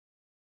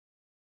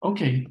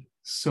Okay,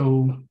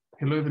 so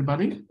hello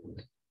everybody.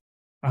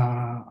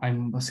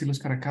 I'm Vasilos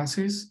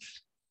Karakasis,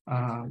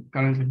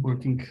 currently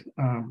working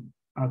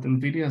at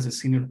NVIDIA as a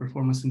senior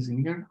performance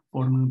engineer.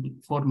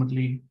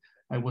 Formerly,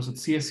 I was at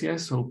CSCS,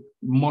 so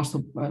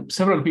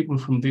several people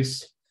from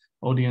this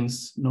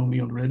audience know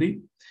me already.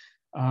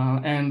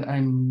 And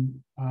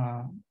I'm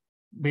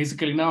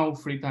basically now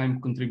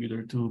free-time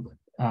contributor to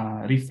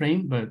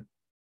ReFrame, but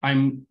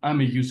I'm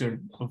a user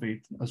of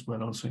it as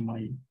well, also in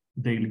my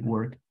daily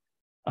work.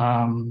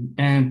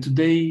 And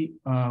today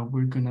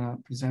we're gonna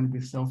present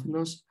with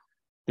Theophilos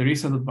the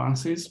recent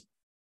advances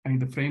in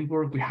the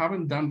framework. We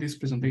haven't done this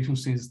presentation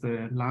since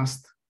the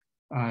last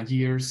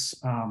year's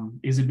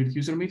EasyBuild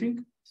user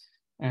meeting,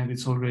 and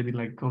it's already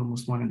like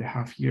almost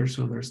 1.5 years,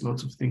 so there's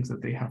lots of things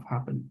that they have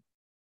happened.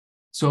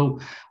 So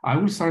I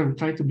will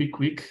try to be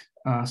quick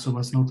so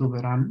as not to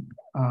overrun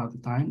the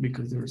time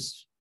because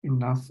there's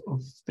enough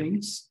of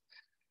things.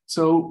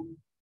 So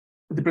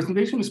the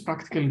presentation is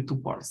practically two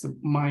parts.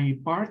 My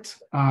part,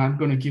 I'm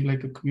going to give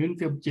like a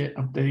community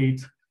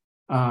update,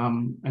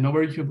 an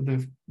overview of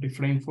the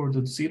ReFrame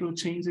 4.0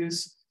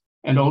 changes,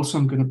 and also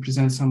I'm going to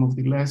present some of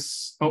the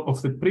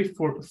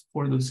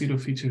pre-4.0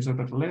 features that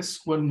are less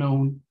well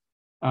known,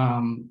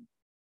 and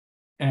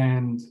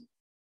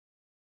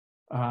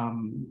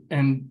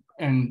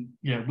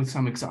yeah, with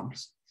some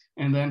examples.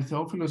 And then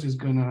Theophilos is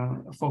going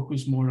to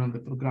focus more on the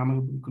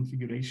programmable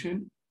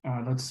configuration.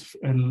 That's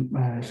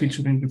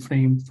featuring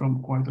ReFrame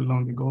from quite a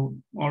long ago,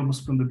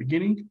 almost from the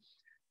beginning,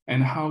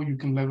 and how you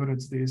can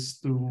leverage this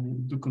to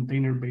do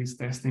container-based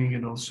testing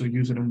and also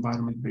user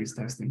environment-based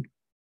testing.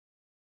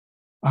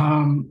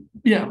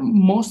 Yeah,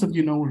 most of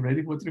you know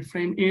already what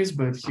ReFrame is,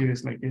 but here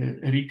is like a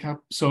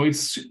recap. So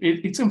it's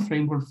a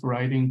framework for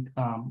writing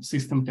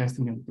system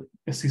testing and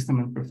a system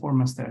and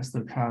performance test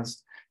that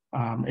has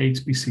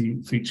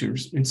HPC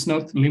features. It's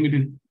not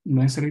limited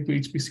necessarily to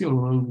HPC,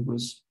 although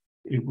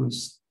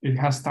it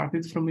has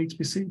started from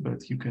HPC,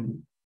 but you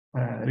can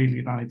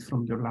really run it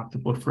from your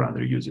laptop or for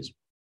other users.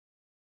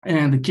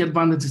 And the key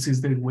advantages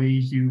is the way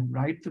you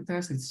write the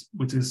test,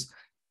 which is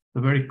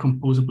a very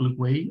composable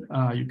way.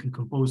 You can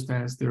compose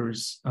tests.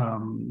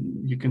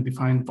 You can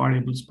define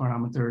variables,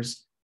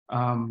 parameters.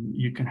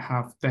 You can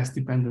have test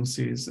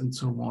dependencies and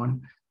so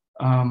on.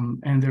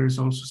 And there is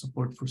also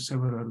support for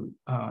several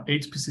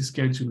HPC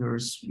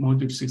schedulers,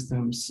 module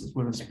systems, as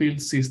well as build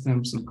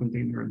systems and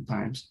container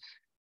runtimes.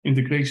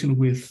 Integration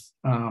with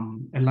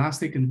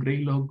Elastic and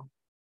Graylog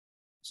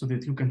so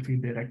that you can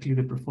feed directly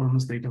the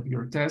performance data of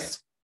your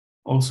tests.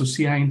 Also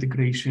CI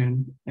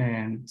integration,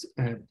 and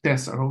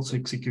tests are also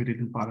executed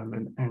in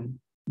parallel, and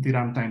the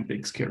runtime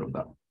takes care of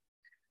that.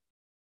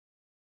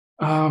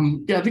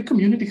 Yeah, the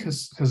community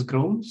has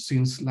grown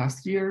since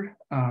last year,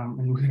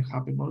 and we're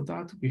happy about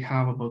that. We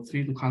have about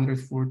 300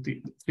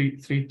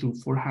 to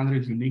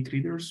 400 unique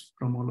readers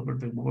from all over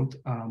the world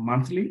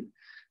monthly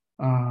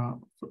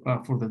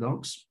for the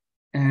docs.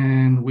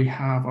 And we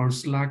have our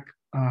Slack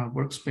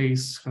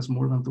workspace has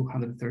more than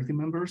 230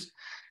 members.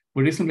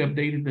 We recently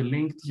updated the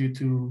link due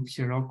to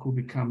Heroku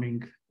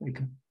becoming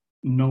like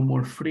no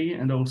more free,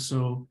 and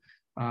also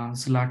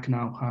Slack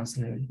now has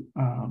an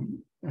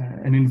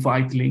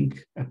invite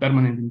link, a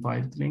permanent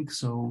invite link,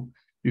 so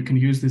you can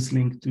use this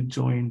link to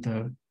join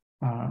the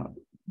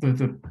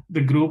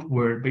group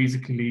where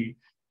basically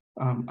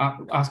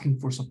asking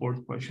for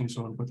support questions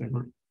or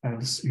whatever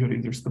else you're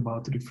interested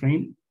about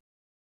ReFrame.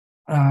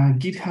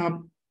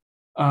 GitHub,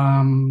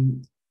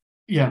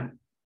 yeah.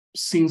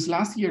 Since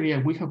last year, yeah,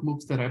 we have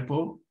moved the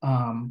repo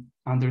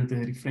under the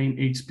ReFrame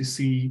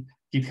HPC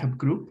GitHub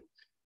group.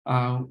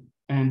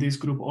 And this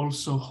group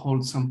also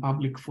holds some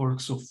public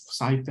forks of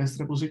side test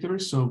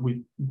repositories. So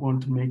we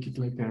want to make it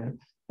like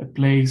a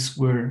place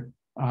where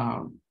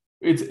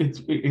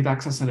it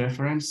acts as a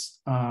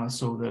reference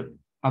so that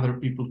other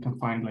people can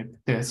find like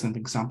tests and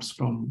examples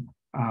from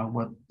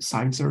what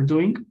sites are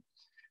doing.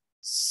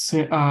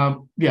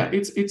 So, yeah,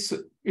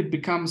 it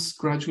becomes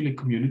gradually a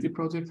community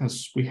project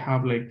as we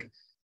have like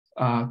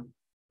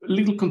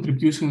little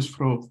contributions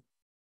from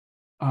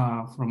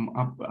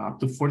up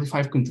to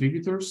 45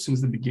 contributors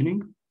since the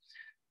beginning,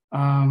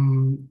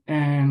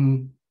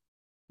 and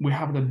we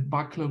have the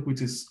backlog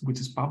which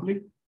is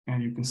public,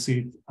 and you can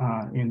see it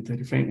in the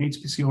ReFrame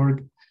HPC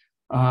org.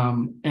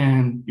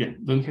 And yeah,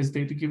 don't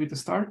hesitate to give it a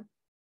start.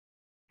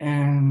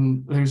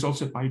 And there's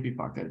also a PyP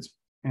package,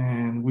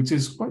 and which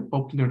is quite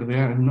popular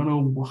there. I don't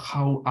know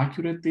how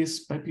accurate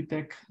this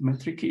PyPTech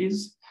metric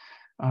is,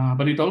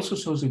 but it also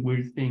shows a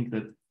weird thing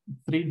that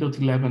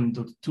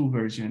 3.11.2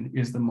 version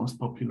is the most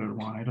popular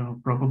one. I don't know,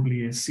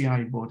 probably a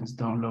CI bot is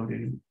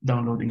downloading, I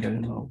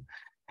don't know,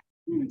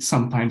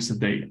 sometimes a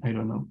day, I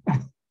don't know.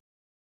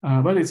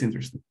 But it's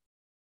interesting.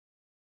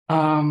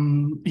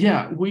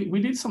 Yeah,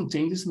 we did some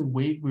changes in the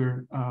way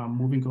we're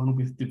moving on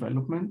with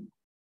development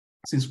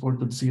since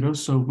 4.0.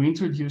 So we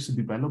introduced a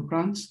develop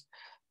branch.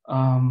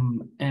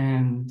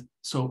 And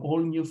so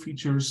all new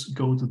features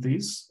go to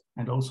this,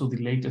 and also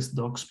the latest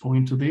docs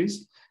point to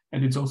this,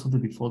 and it's also the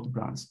default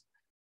branch.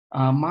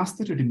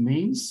 Master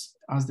remains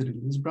as the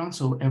release branch,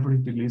 so every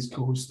release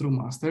goes through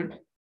master.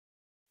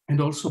 And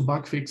also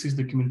bug fixes,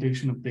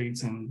 documentation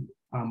updates, and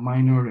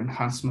minor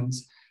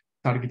enhancements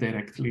target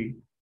directly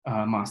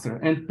master.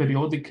 And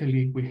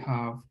periodically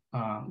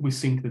we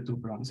sync the two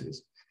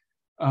branches.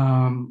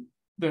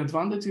 The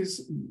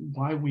advantages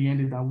why we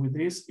ended up with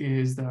this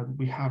is that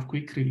we have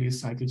quick release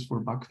cycles for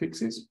bug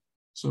fixes.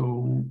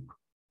 So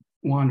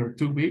 1 or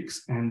 2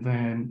 weeks, and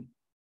then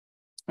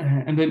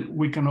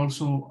we can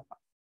also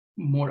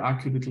more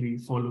accurately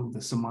follow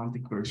the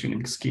semantic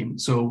versioning scheme.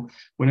 So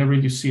whenever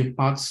you see a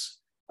patch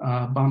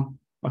bump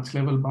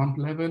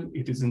level,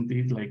 it is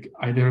indeed like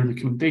either a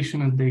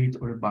documentation update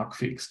or a bug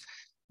fix.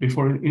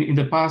 Before, in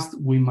the past,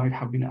 we might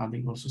have been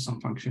adding also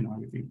some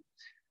functionality.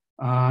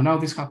 Now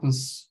this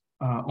happens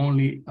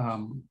only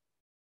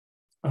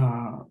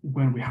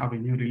when we have a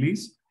new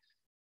release.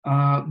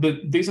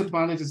 The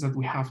disadvantage is that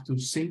we have to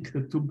sync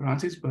the two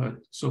branches, but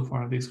so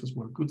far this has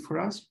worked good for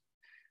us.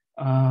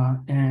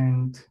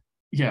 And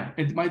yeah,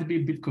 it might be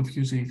a bit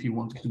confusing if you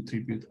want to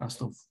contribute as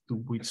to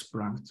which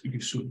branch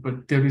you should,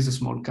 but there is a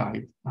small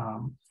guide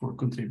for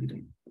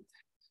contributing.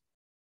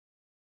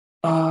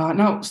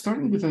 Now,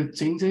 starting with the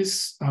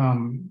changes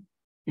in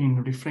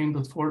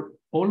ReFrame.4,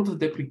 all of the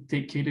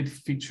deprecated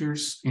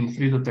features in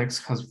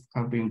 3.x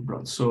have been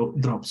dropped. So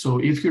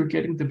if you're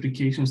getting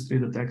deprecations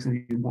 3.x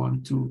and you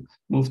want to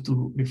move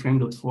to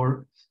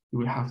ReFrame.4, you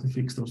will have to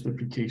fix those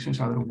deprecations.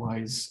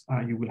 Otherwise,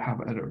 you will have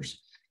errors.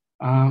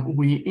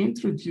 We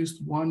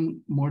introduced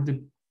one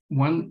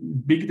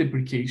big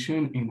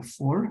deprecation in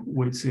 4,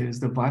 which is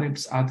the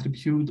variables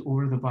attribute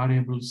over the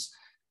variables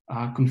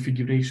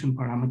configuration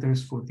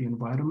parameters for the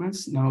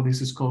environments. Now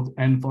this is called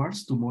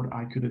nvars to more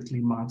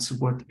accurately match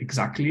what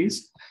exactly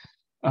is.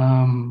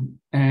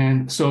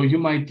 And so you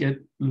might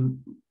get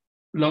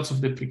lots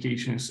of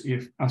deprecations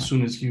as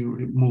soon as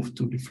you move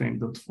to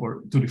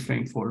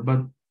ReFrame.4,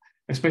 but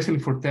especially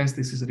for tests,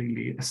 this is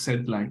really a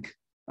set-like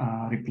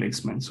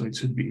replacement, so it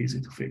should be easy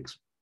to fix.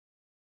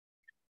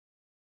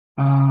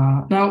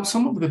 Now,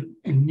 some of the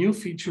new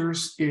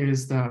features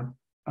is that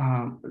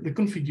the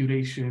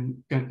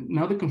configuration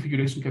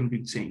can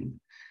be changed.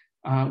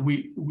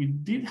 We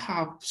did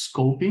have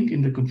scoping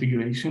in the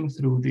configuration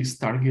through these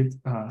target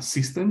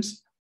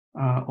systems,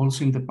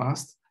 also in the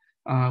past,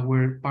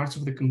 where parts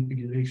of the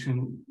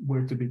configuration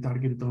were to be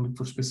targeted only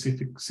for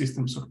specific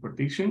systems or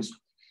partitions.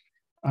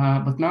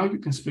 But now you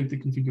can split the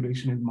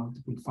configuration in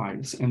multiple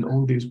files, and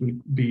all these will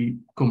be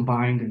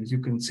combined, and you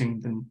can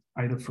change them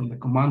either from the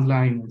command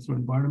line or through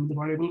environment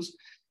variables.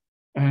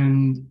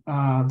 And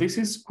this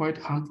is quite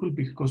helpful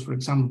because, for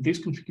example, this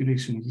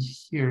configuration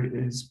here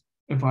is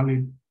a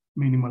valid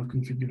minimal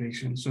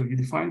configuration. So you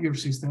define your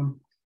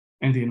system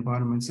and the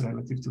environments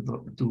relative to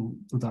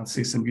that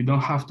system. You don't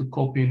have to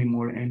copy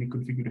anymore any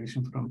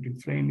configuration from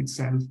ReFrame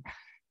itself,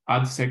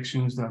 add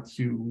sections that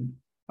you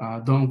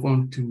don't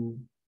want to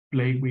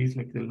play with,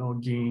 like the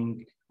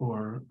logging,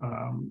 or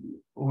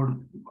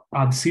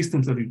add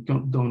systems that you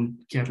don't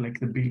care, like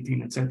the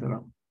built-in,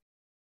 etc.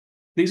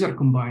 These are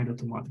combined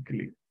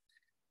automatically.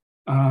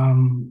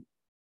 Now,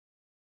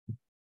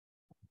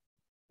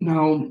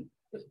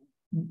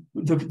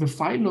 the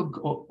file log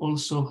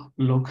also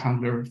log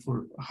handler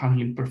for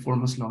handling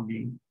performance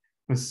logging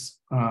has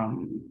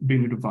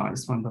been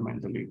revised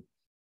fundamentally.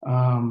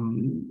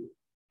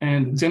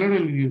 And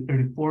generally,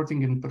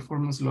 reporting and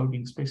performance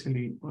logging,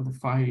 especially on the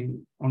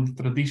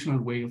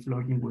traditional way of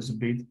logging, was a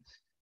bit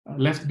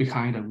left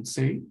behind, I would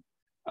say.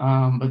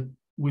 But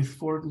with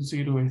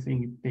 4.0, I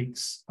think it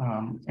takes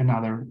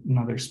another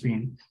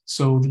spin.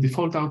 So the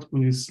default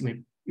output is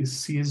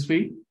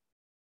CSV,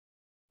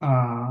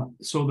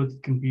 so that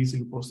it can be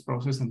easily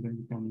post-processed, and then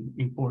you can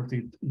import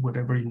it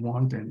whatever you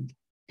want and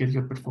get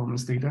your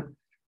performance data.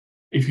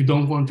 If you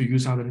don't want to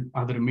use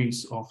other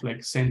means of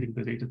like sending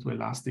the data to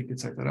Elastic,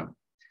 etc.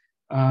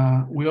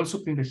 We also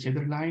print a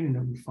header line in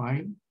every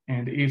file,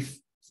 and if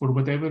for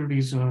whatever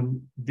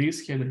reason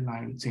this header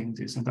line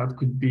changes, and that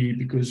could be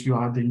because you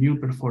add a new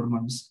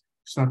performance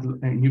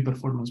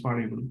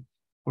variable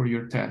for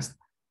your test,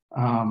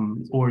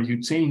 or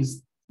you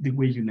change the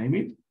way you name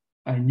it,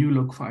 a new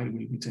log file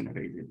will be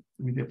generated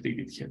with the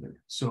updated header.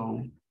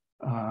 So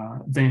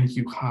then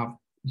you have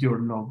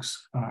your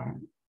logs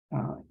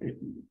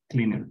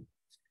cleaner,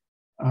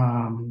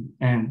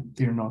 and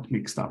they're not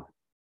mixed up.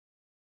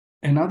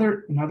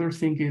 Another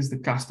thing is the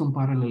custom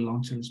parallel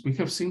launchers. We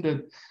have seen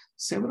that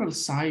several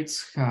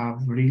sites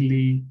have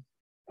really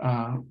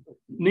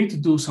need to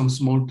do some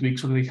small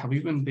tweaks, so they have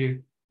even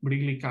their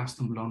really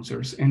custom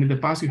launchers. And in the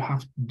past, you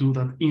have to do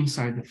that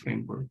inside the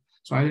framework.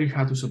 So either you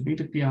have to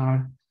submit a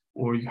PR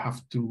or you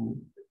have to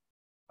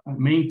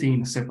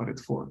maintain a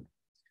separate fork.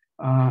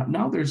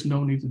 Now there's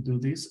no need to do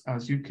this,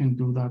 as you can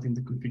do that in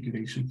the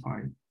configuration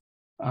file.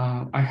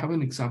 I have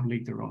an example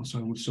later on, so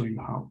I will show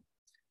you how.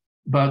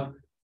 But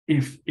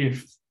if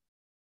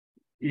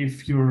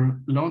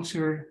your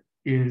launcher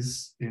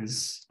is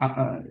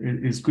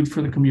good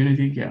for the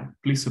community, yeah,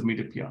 please submit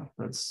a PR.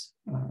 That's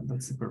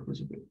the purpose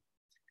of it.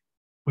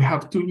 We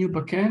have 2 new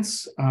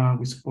backends.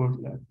 We support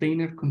a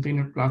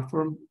container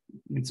platform.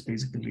 It's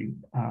basically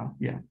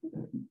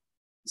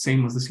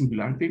same as the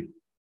Singularity.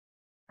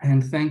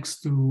 And thanks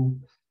to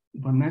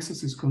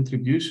Vanessa's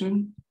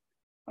contribution,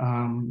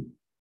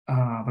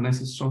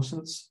 Vanessa's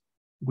sources,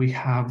 we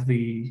have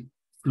the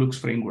Flux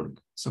framework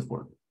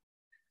support.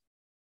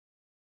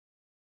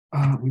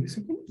 Wait a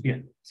second. Yeah.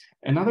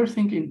 Another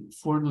thing in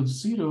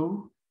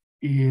 4.0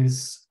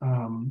 is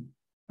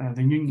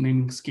the new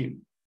naming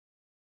scheme.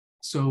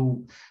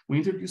 So we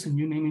introduced a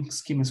new naming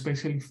scheme,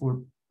 especially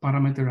for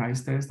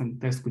parameterized tests and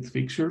tests with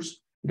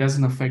fixtures. It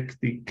doesn't affect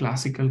the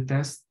classical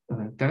tests.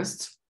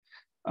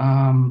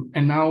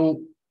 And now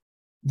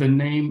the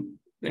name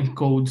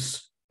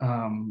encodes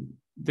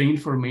the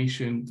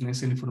information,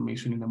 necessary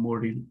information in a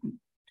more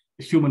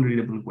human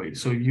readable way.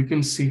 So you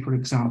can see, for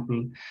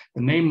example,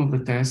 the name of the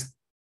test,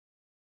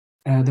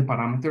 the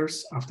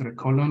parameters after a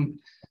colon,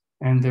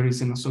 and there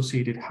is an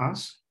associated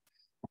hash.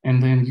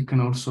 And then you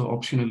can also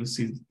optionally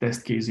see the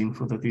test case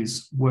info, that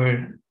is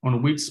where,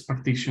 on which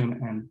partition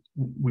and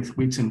with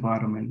which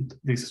environment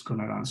this is going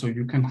to run. So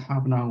you can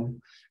have now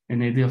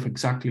an idea of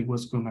exactly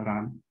what's going to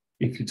run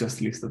if you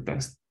just list the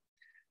test.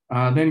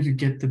 Then you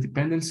get the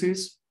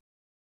dependencies,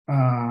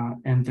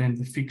 and then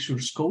the fixture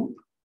scope,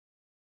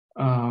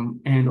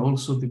 and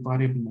also the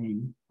variable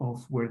name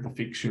of where the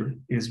fixture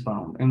is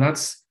bound. And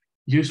that's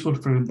useful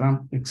for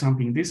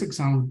example in this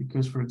example,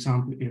 because, for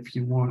example, if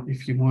you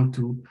want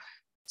to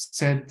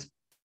set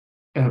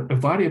a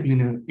variable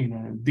in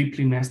a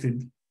deeply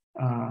nested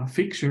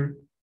fixture,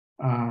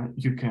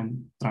 you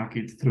can track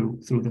it through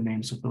the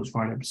names of those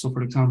variables. So,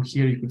 for example,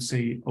 here you could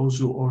say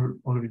OSU or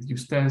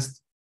reduce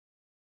test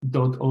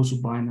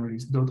 .OSU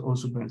binaries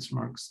 .OSU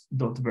benchmarks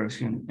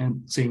 .version,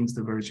 and change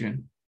the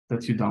version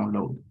that you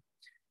download.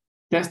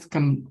 Test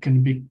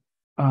can be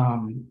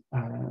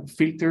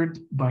filtered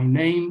by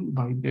name,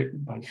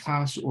 by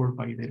hash, or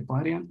by their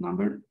variant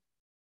number,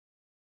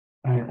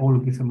 all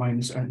with a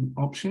 -n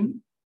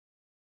option.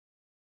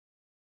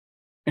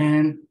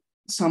 And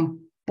some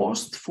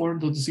post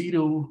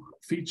 4.0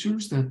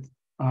 features that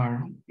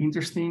are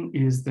interesting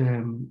is the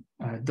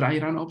dry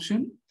run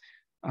option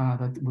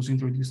that was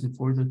introduced in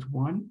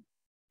 4.1,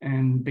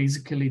 and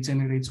basically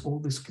generates all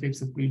the scripts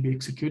that will be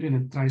executed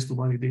and tries to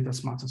validate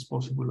as much as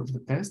possible of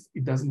the test.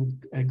 It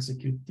doesn't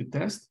execute the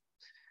test.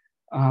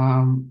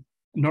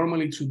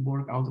 Normally it should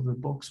work out of the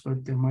box, but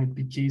there might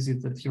be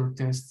cases that your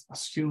test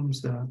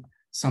assumes that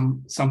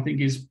something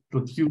is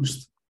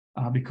produced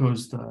because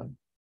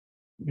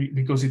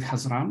it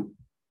has run.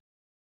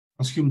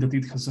 Assume that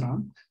it has run.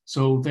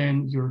 So then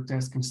your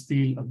test can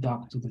still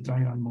adapt to the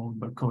dry run mode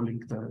by calling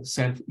the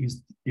self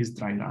is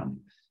dry run.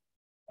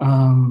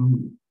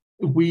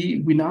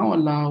 We now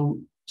allow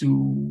to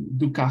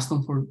do custom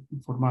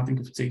formatting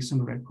of JSON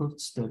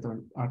records that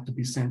are to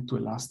be sent to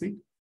Elastic.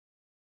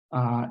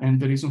 And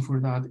the reason for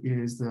that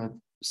is that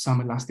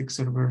some Elastic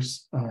servers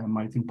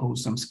might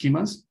impose some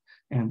schemas,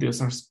 and these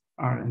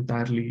are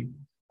entirely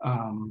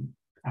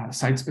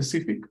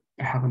site-specific.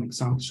 I have an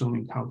example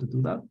showing how to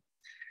do that.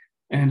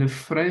 And a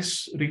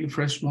really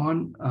fresh one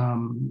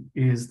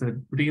is the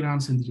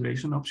reruns and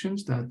duration options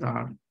that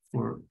are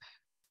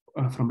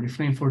from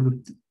ReFrame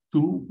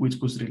 4.2, which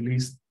was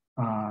released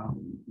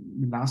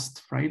last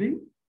Friday.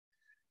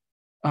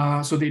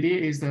 So the idea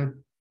is that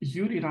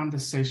you rerun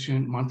the session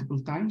multiple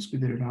times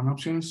with the rerun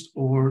options,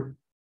 or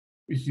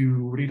you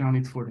rerun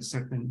it for a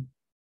certain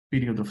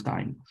period of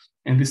time.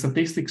 And the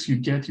statistics you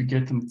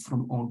get them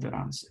from all the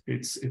runs.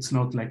 It's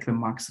not like the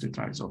max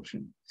retries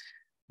option.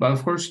 But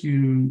of course,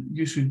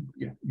 you should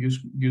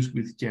use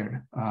with care.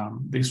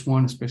 This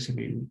one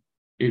especially,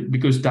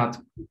 because that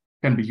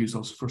can be used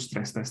also for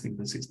stress testing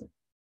the system.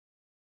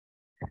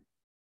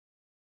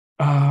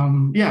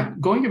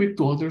 Going a bit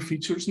to other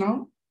features now.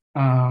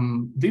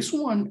 This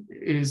one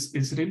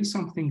is really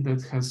something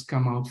that has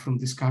come out from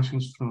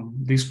discussions from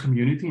this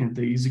community and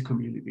the Easy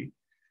community,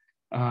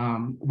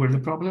 where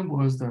the problem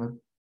was that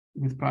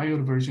with prior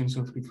versions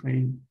of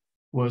ReFrame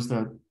was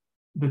that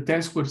the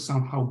tests were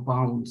somehow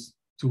bound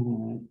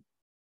to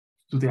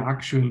the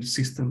actual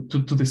system,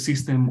 to the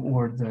system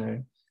or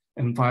the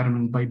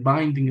environment by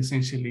binding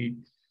essentially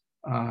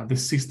the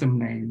system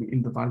name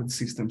in the valid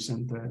systems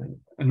and the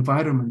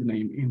environment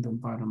name in the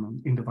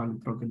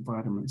valid proc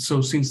environment.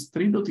 So since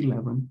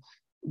 3.11,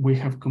 we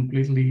have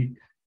completely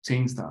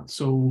changed that.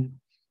 So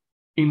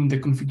in the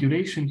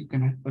configuration, you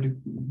can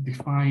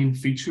define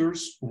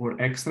features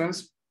or extras,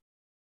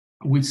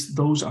 which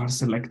those are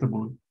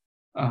selectable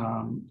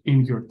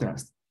in your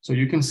test. So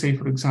you can say,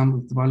 for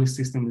example, the valid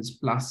system is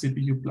plus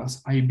CPU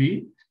plus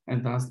IB,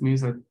 and that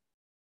means that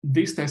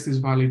this test is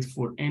valid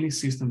for any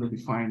system that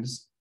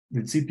defines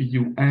the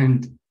GPU and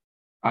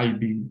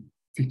IB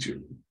feature.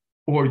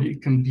 Or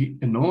it can be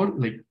an OR,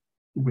 like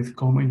with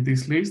comma in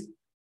this list,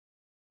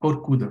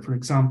 or CUDA. For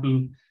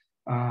example,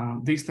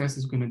 this test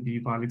is going to be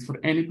valid for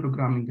any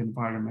programming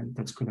environment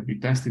that's going to be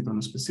tested on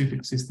a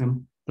specific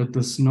system that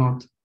does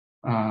not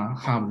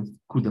have a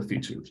CUDA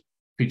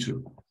feature.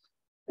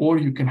 Or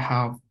you can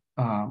have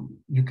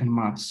you can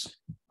match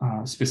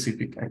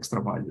specific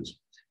extra values.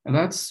 And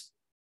that's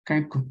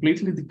kind of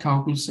completely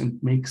decouples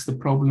and makes the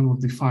problem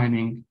of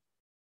defining,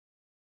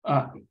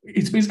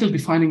 it's basically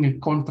defining a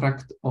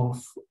contract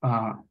of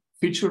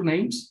feature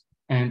names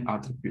and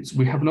attributes.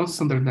 We have not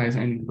standardized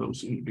any of those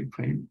in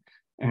ReFrame,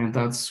 and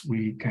that's we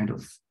kind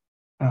of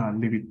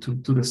leave it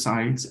to the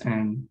sides,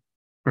 and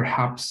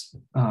perhaps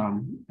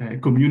a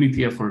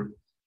community effort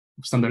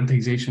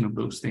standardization of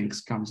those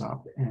things comes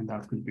up, and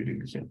that could be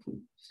really helpful.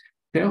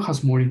 Theo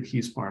has more in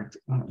his part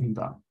in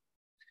that.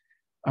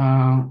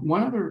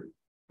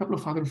 Couple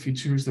of other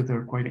features that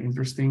are quite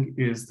interesting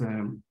is the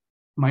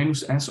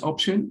 -s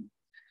option,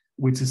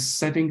 which is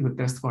setting the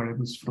test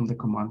variables from the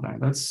command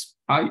line.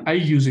 I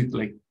use it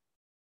like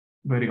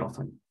very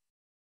often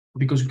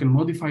because you can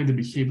modify the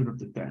behavior of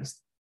the test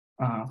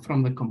from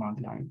the command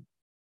line.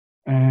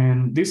 And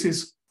this is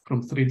from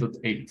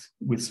 3.8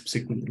 with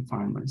subsequent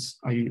refinements.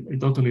 I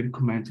totally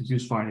recommend to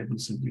use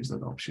variables and use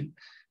that option.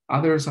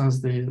 Others as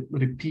the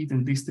repeat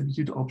and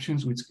distribute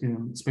options, which can,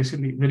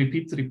 especially the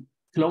repeat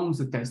clones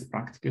the test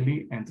practically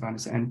and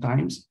runs n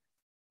times,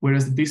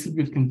 whereas the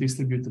distribute can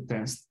distribute the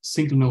test,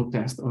 single node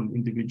test on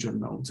individual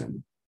nodes and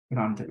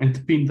run them and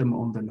pin them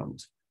on the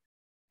nodes.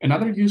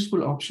 Another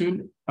useful option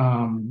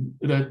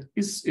that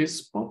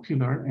is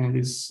popular and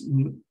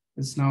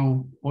is now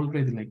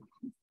already like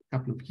a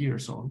couple of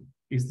years old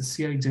is the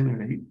CI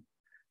generate,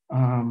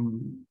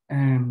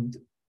 and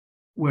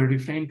where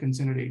ReFrame can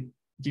generate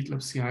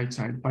GitLab CI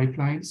child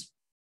pipelines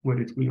where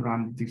it will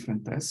run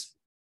different tests.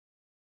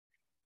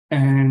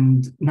 And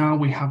now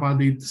we have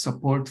added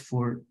support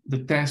for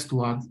the test to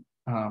add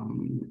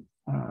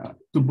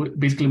to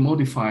basically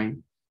modify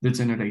the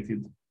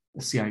generated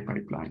CI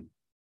pipeline.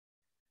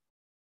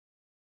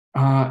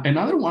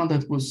 Another one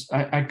that was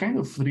I kind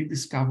of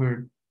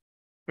rediscovered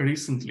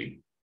recently,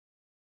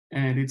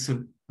 and it's a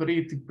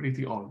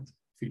pretty old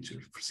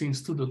feature since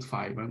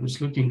 2.5. I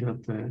was looking at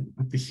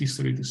the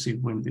history to see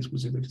when this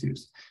was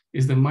introduced.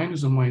 Is the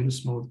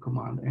 -o mode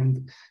command, and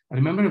I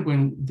remember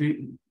when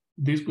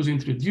this was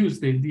introduced,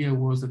 the idea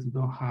was that you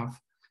don't have,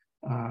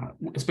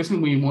 especially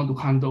when you want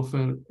to hand off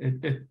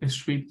a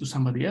suite to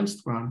somebody else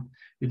to run,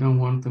 you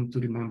don't want them to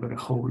remember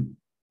a whole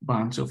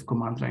bunch of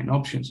command line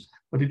options.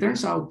 But it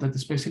turns out that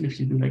especially if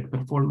you do like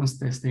performance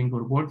testing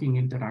or working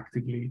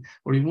interactively,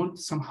 or you want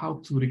somehow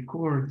to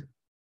record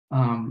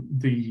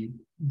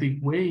the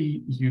way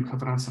you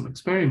have run some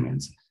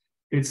experiments,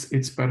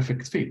 it's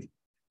perfect fit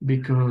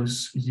because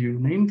you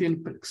name the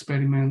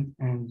experiment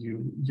and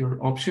your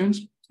options,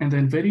 and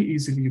then very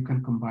easily you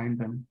can combine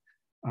them.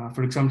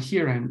 For example,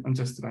 here I'm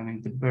just running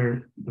the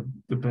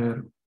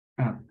bare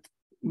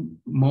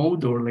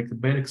mode, or like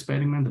the bare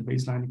experiment, the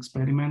baseline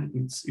experiment,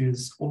 which is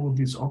all of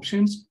these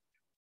options.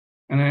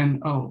 And then,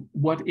 oh,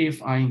 what if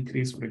I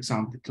increase, for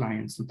example, the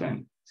clients to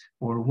 10?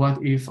 Or what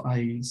if I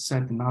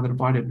set another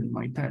variable in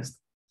my test?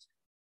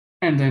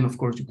 And then, of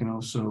course, you can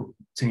also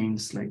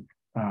change like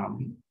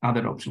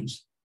other options,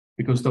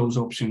 because those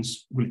options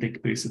will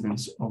take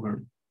precedence over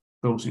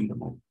those in the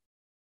mode.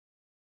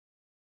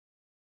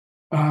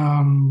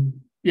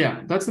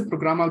 Yeah, that's the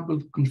programmable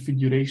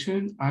configuration.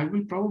 I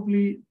will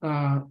probably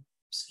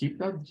skip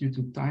that due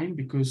to time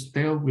because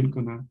Theo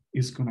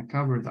is gonna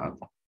cover that.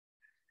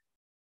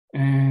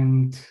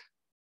 And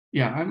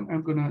yeah,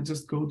 I'm gonna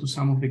just go to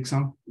some of the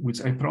examples,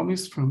 which I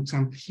promised. For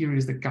example, here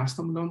is the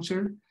custom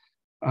launcher.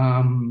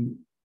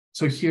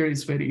 So here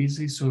it's very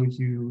easy. So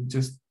you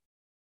just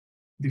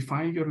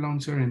define your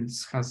launcher, and it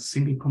has a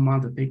single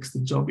command that takes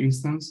the job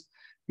instance.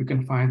 You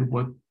can find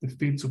what the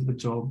fields of the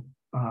job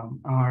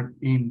are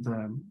in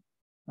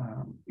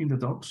the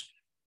docs.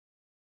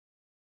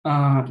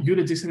 You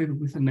register it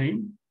with a name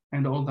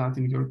and all that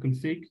in your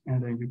config, and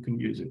then you can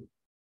use it.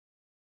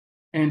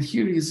 And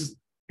here is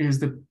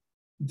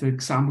the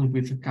example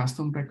with the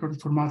custom record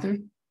formatter,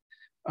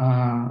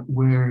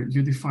 where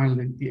you define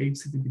like the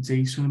HTTP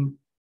JSON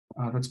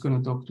that's going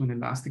to talk to an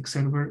Elastic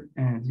server,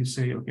 and you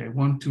say, okay, I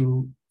want to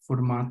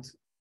format,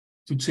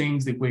 to change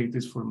the way it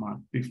is format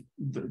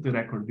the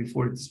record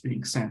before it's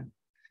being sent.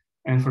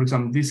 And for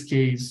example, in this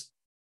case,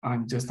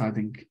 I'm just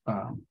adding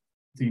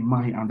the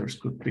my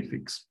underscore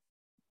prefix.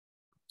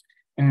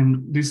 And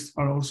these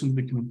are also in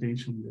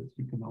documentation that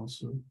you can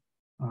also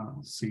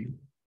see.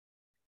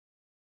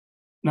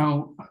 Now,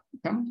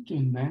 coming to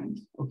an end,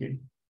 okay.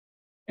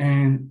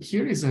 And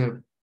here is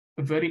a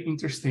very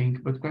interesting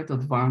but quite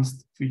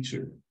advanced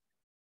feature.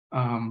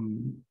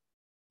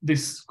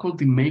 This is called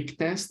the make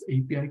test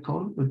API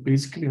call that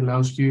basically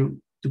allows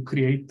you to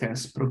create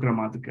tests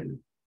programmatically.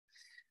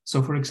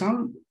 So for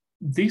example,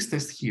 this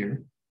test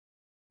here,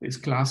 this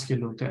class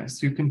yellow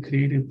test, you can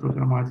create it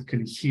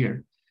programmatically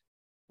here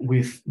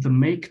with the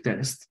make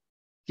test,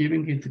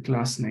 giving it the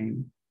class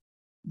name,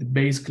 the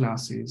base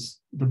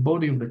classes, the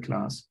body of the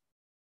class,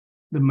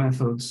 the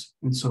methods,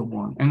 and so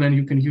on. And then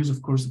you can use,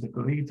 of course, the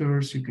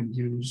decorators. You can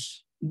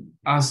use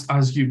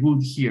as you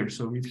would here.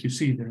 So if you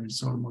see, there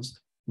is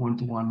almost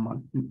one-to-one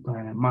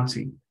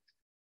matching.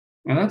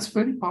 And that's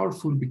very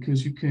powerful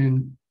because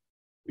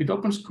it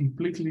opens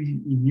completely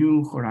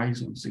new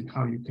horizons in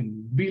how you can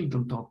build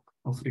on top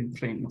of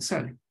ReFrame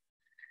itself.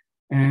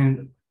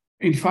 And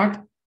in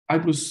fact, I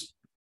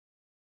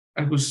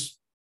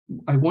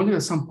wanted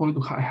at some point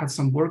to I had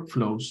some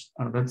workflows,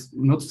 that's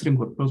not stream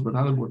workflows, but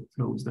other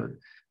workflows that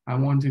I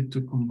wanted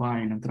to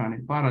combine and run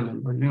in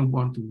parallel, but I didn't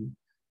want to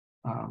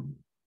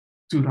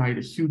write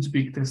a huge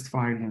big test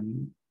file,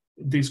 and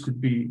this could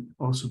be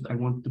also, I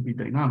want to be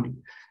dynamic.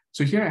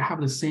 So here I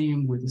have the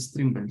same with the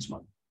stream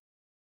benchmark.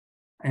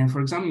 And for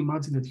example,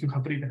 imagine that you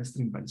have written a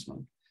stream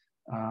benchmark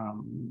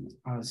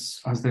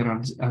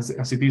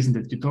as it is in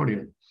the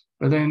tutorial,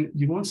 but then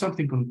you want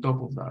something on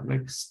top of that,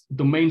 like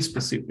domain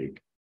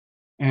specific.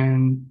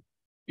 And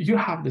you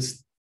have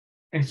this,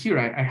 and here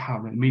I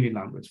have a mini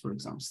language, for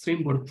example,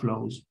 stream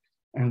workflows,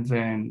 and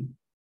then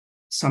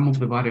some of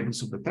the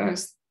variables of the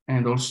test,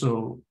 and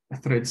also a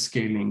thread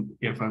scaling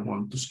if I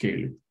want to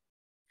scale it.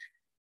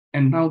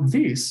 And now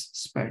this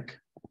spec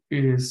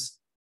is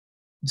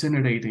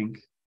generating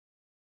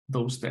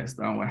those tests.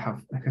 Now I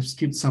have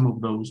skipped some of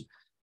those.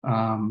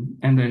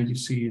 And then you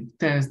see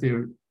tests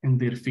there and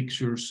their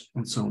fixtures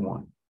and so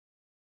on.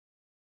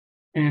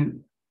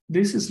 And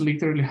this is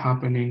literally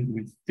happening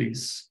with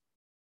this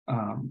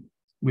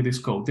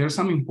code. There are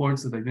some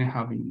imports that I didn't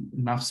have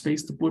enough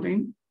space to put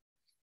in.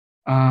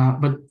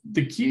 But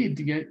the key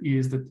idea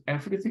is that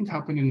everything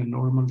happened in a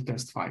normal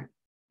test file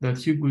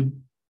that you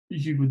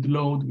would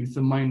load with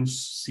the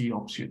 -c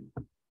option.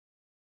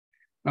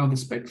 Now the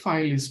spec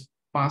file is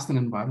passed an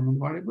environment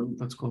variable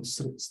that's called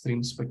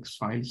stream specs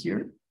file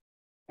here,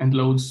 and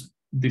loads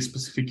this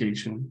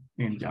specification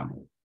in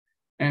YAML.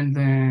 And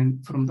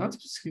then from that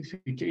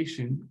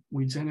specification,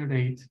 we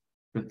generate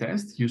the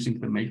test using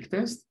the make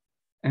test.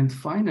 And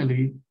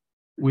finally,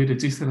 we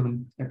register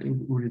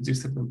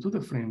them to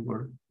the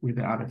framework with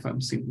the RFM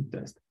simple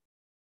test.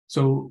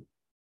 So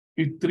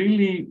it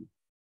really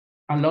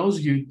allows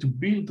you to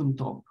build on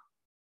top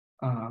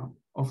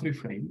of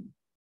ReFrame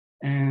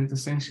and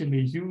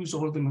essentially use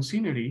all the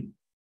machinery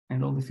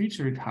and all the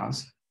feature it has,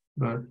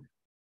 but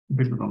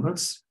build it on.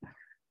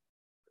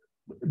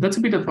 That's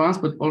a bit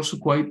advanced, but also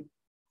quite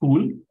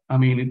cool. I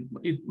mean,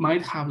 it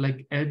might have like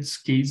edge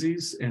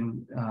cases and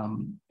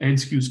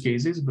edge use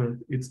cases, but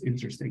it's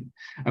interesting.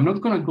 I'm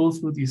not going to go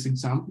through this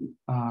example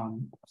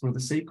for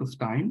the sake of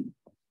time.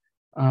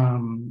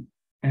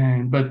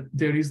 But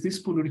there is this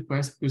pull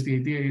request because the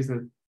idea is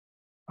that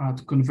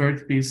to convert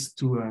this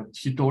to a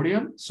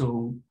tutorial so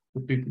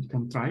that people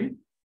can try it.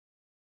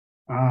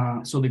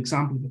 So the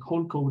example, the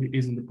whole code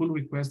isn't the pull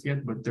request yet,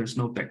 but there's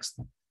no text.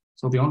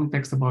 So the only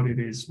text about it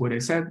is what I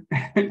said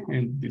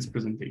in this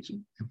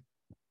presentation.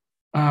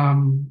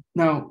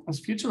 Now, as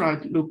future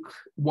outlook,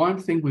 one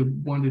thing we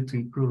wanted to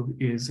improve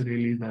is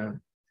really the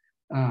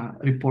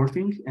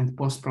reporting and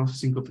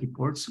post-processing of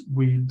reports.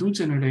 We do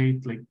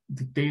generate like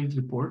detailed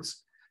reports,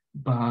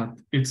 but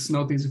it's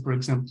not easy, for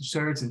example, to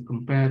search and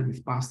compare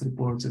with past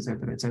reports, et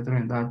cetera,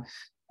 and that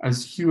as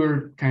you're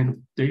kind of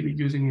daily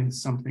using it,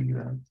 it's something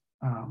that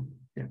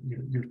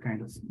you're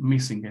kind of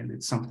missing, and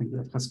it's something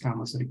that has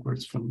come as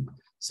requests from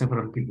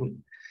several people.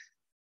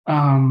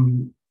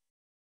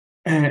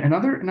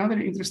 Another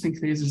interesting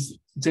thing is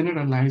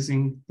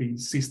generalizing the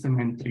system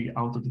entry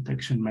auto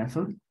detection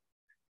method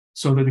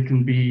so that it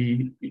can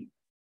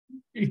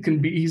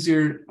be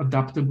easier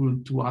adaptable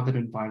to other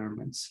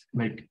environments,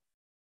 like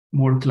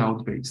more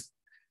cloud-based,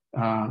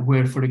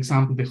 where, for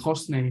example, the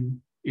host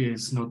name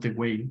is not the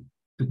way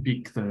to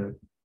pick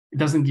it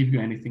doesn't give you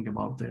anything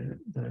about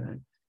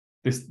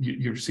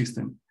your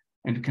system,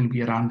 and it can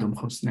be a random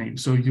host name.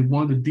 So you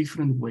want a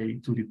different way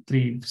to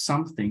retrieve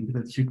something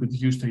that you could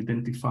use to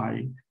identify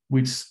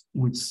which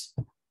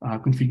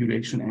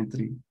configuration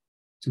entry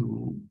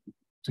to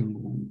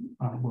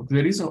work.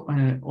 There is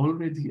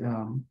already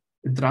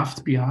a draft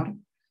PR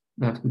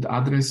that would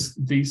address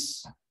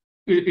this.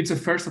 It's a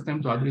first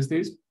attempt to address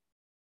this,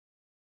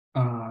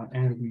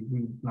 and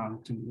we plan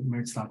to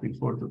merge that in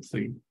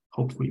 4.3,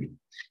 hopefully.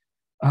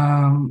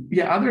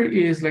 Other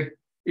is like,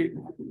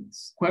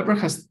 whoever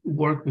has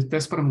worked with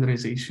test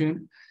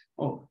parameterization,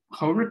 or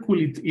however cool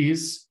it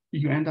is,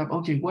 you end up,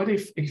 okay, what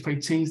if I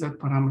change that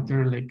parameter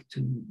like to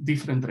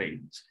different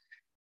range?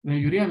 Then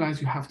you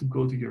realize you have to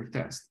go to your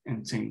test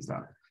and change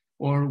that.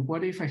 Or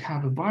what if I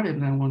have a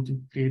variable and I want to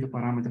create a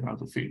parameter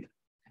out of it?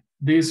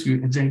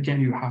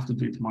 Again, you have to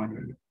do it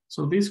manually.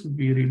 So this would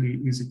be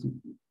really easy to,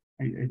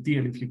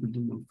 ideal if you could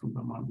do them from the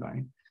command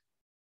line.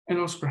 And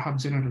also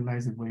perhaps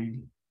generalize the way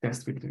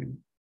test filtering.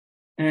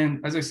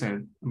 And as I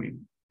said, I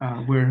mean,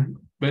 we're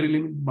very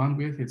limited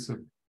bandwidth. It's a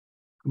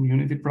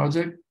community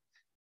project.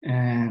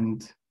 And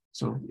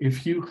so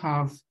if you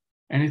have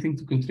anything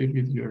to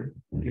contribute, you're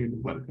really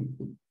welcome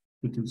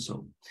to do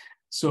so.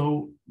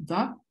 So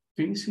that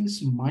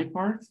finishes my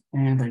part,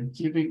 and I'm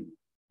giving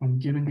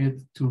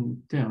it to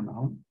Theo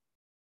now.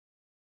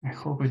 I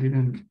hope I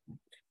didn't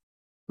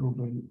throw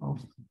them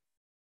off.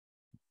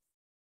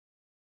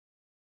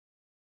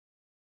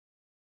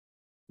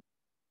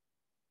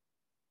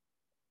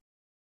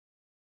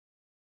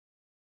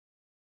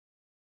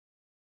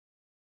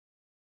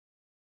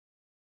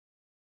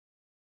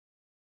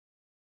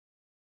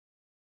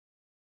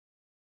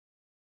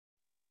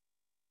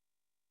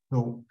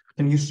 So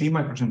can you see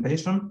my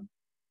presentation?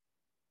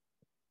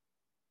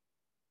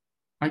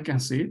 I can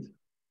see it.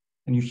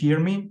 Can you hear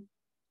me?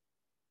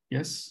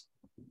 Yes.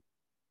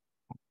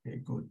 Okay,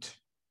 good.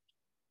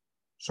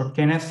 So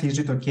Kenneth, is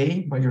it okay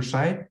by your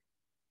side?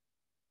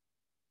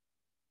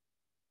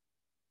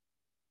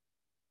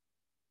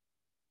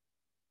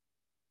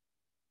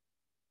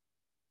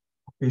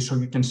 Okay, so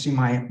you can see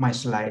my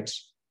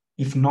slides.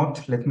 If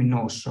not, let me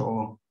know.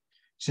 So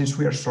since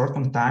we are short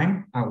on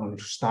time, I will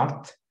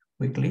start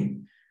quickly.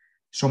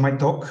 So my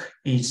talk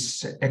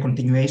is a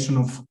continuation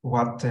of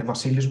what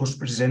Vasilis was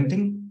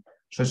presenting.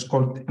 So it's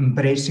called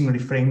Embracing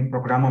ReFrame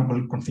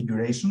Programmable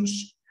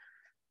Configurations.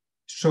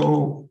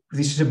 So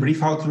this is a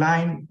brief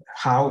outline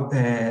how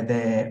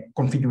the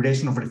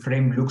configuration of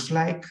ReFrame looks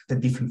like, the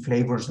different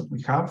flavors that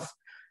we have.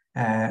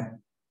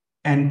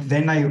 And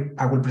then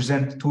I will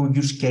present two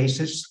use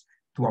cases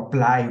to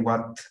apply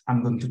what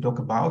I'm going to talk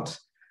about.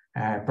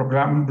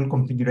 Programmable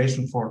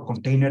configuration for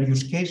container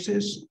use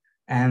cases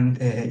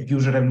and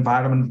user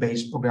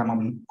environment-based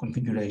programmable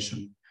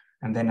configuration.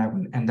 And then I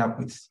will end up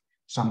with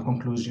some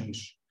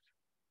conclusions.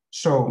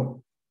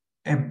 So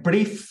a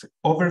brief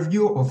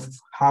overview of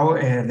how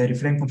the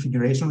ReFrame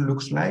configuration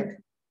looks like.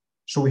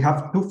 So we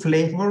have two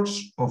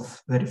flavors of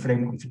the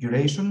ReFrame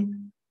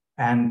configuration,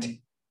 and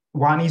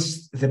one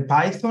is the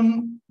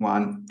Python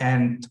one,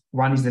 and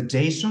one is the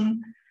JSON.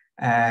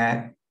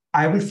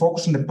 I will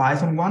focus on the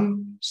Python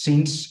one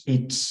since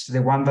it's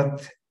the one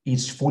that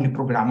is fully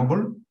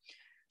programmable.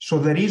 So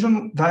the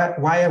reason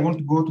why I want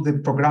to go to the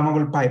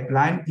programmable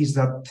pipeline is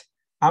that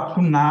up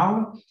to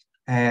now,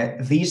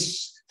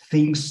 these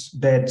things,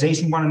 the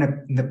JSON one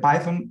and the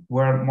Python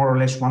were more or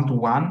less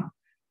one-to-one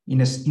in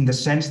the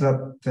sense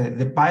that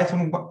the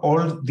Python,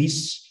 all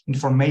this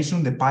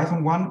information, the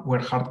Python one were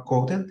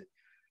hard-coded.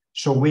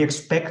 So we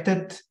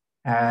expected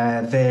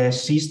the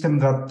system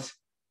that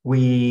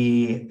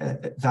we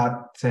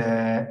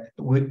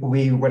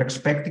were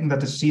expecting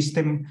that the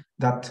system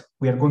that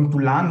we are going to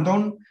land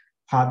on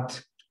had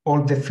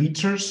all the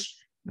features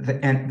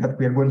that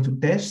we are going to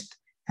test,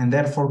 and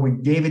therefore we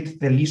gave it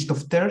the list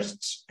of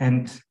tests,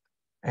 and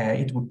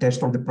it would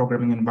test all the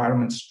programming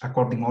environments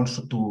according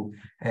also to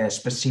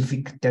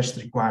specific test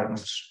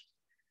requirements.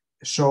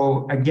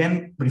 So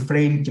again,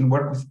 ReFrame can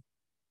work with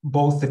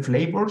both the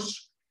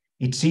flavors.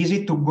 It's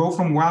easy to go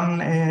from one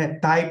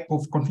type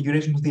of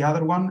configuration to the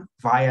other one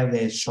via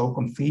the show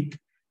config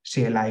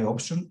CLI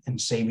option and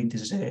save it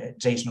as a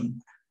JSON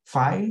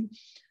file.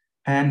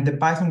 And the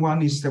Python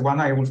one is the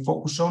one I will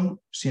focus on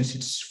since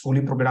it's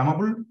fully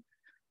programmable.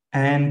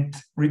 And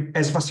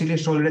as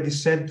Vasilis already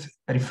said,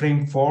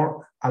 ReFrame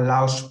 4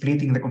 allows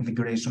splitting the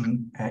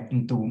configuration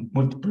into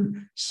multiple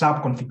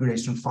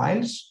sub-configuration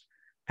files.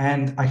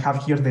 And I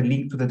have here the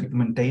link to the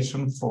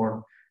documentation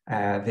for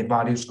the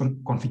various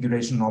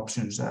configuration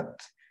options that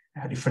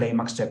ReFrame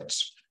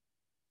accepts.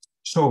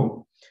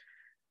 So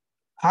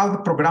how the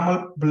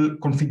programmable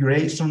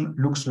configuration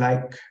looks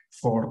like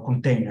for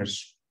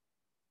containers.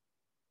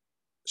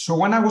 So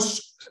when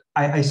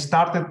I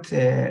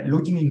started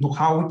looking into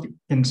how we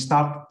can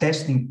start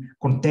testing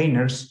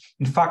containers,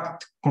 in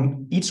fact,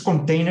 each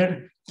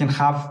container can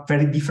have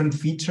very different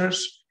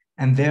features,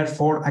 and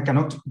therefore I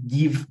cannot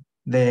give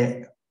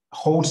the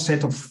whole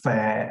set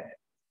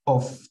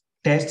of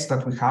tests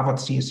that we have at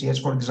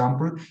CSCS, for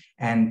example,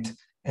 and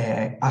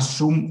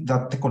assume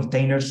that the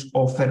containers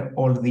offer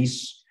all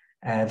these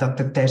that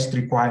the test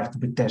required to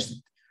be tested.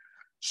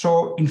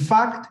 So in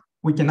fact,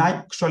 we can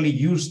actually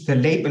use the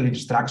label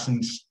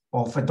instructions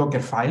of a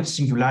Docker file.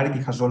 Singularity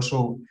has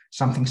also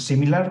something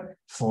similar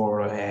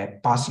for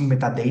passing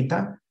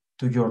metadata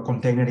to your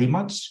container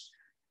image.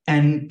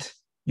 And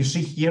you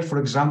see here, for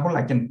example,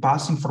 I can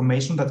pass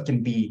information that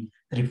can be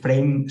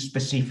ReFrame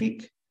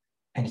specific.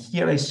 And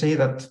here I say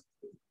that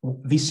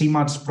this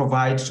image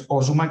provides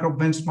OSU micro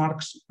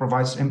benchmarks,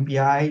 provides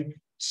MPI,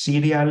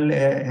 serial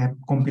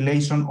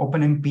compilation,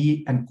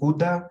 OpenMP, and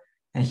CUDA.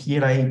 And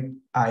here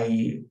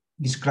I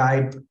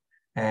describe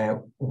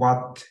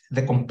what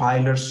the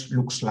compilers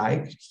looks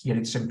like. Here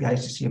it's MPI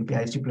CC,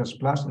 MPI C++,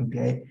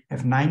 MPI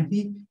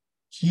F90.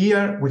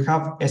 Here we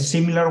have a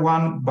similar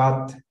one,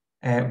 but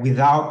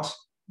without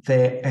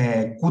the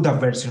CUDA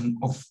version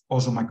of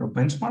OSU micro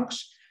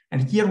benchmarks.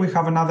 And here we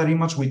have another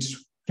image which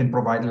can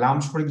provide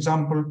LAMPs, for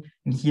example.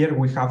 And here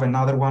we have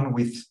another one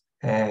with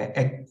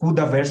a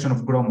CUDA version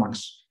of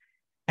GROMACS.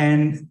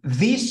 And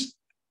this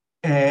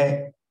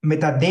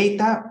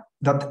metadata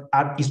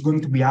that is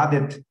going to be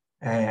added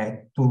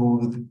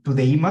to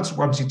the image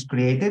once it's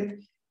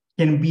created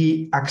can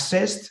be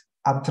accessed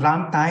at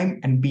runtime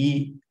and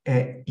be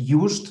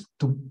used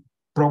to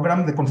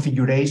program the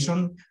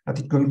configuration that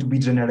is going to be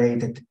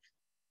generated.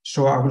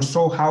 So I will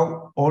show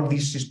how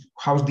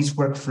how this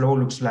workflow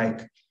looks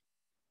like.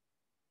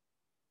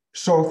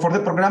 So for the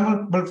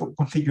programmable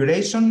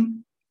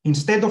configuration,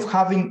 instead of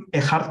having a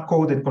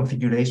hard-coded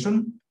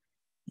configuration,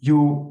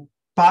 you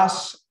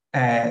pass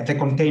the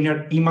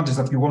container images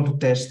that you want to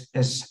test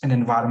as an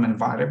environment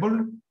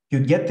variable.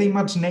 You get the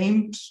image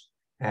names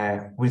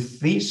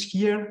with this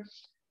here.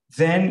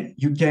 Then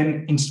you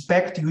can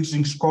inspect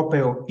using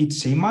Scopeo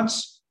each image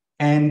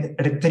and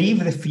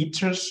retrieve the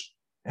features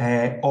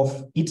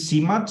of each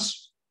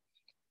image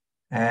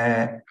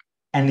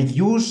and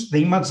use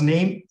the image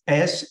name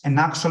as an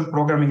actual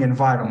programming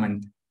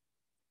environment.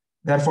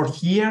 Therefore,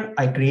 here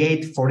I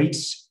create for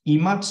each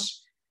image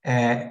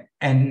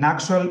an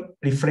actual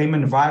ReFrame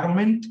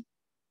environment,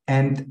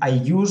 and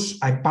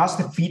I pass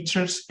the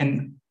features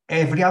and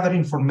every other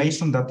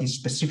information that is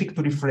specific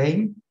to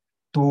ReFrame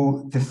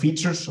to the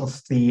features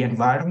of the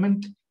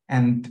environment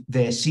and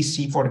the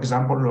CC, for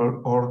example,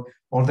 or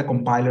all the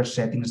compiler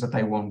settings that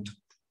I want.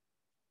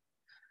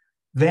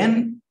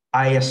 Then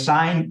I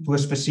assign to a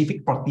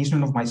specific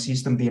partition of my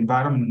system the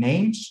environment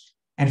names.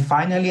 And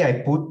finally,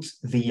 I put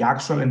the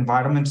actual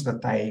environments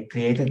that I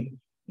created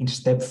in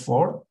step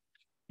 4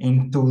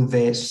 into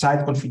the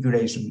site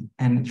configuration.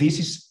 And this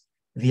is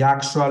the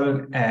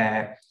actual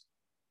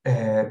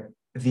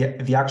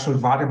the actual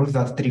variables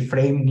that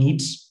ReFrame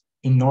needs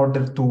in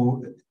order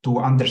to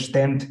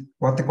understand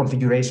what the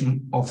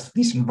configuration of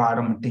this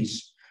environment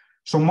is.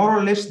 So more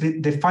or less,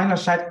 the final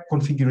site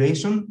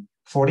configuration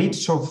for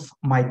each of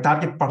my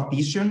target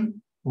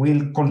partition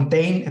will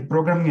contain a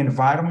programming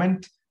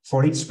environment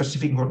for each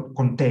specific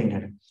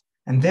container.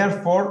 And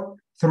therefore,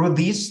 through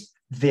this,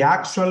 the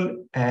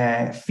actual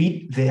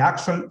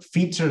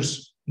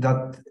features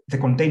that the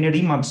container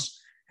image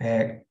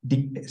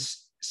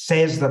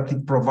says that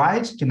it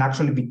provides can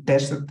actually be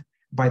tested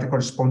by the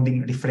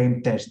corresponding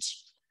ReFrame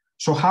tests.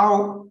 So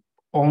how,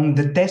 on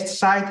the test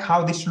side,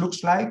 how this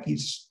looks like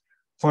is,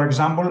 for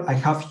example, I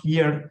have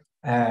here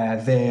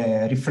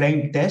the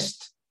ReFrame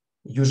test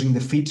using the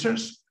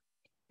features.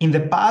 In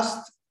the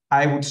past,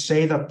 I would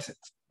say that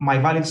my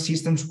valid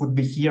systems would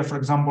be here, for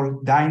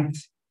example,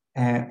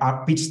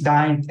 pitch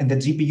dined and the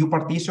GPU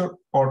partition,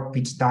 or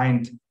pitch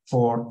dined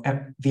for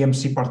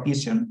VMC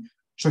partition.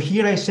 So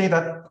here I say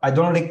that I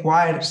don't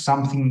require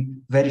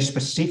something very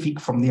specific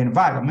from the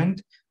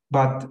environment,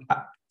 but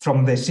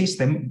from the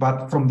system,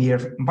 but from the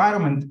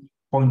environment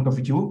point of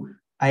view,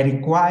 I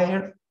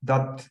require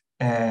that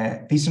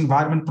this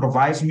environment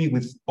provides me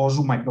with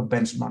OSU micro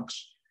benchmarks.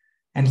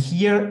 And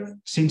here,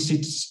 since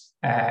it's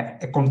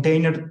a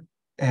container,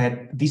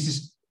 this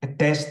is a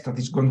test that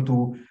is going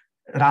to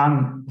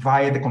run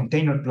via the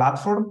container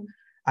platform,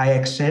 I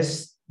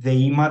access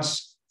the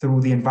image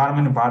through the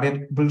environment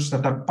variables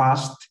that are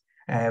passed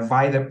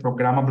via the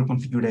programmable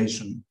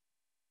configuration.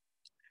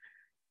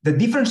 The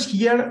difference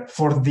here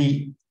for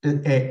the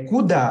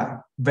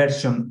CUDA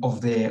version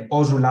of the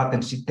OSU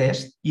latency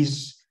test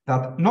is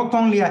that not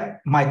only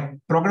my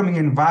programming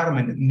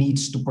environment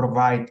needs to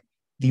provide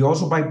the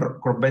OSU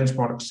micro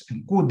benchmarks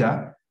and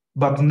CUDA,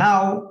 but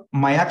now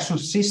my actual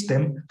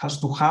system has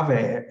to have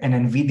an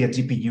NVIDIA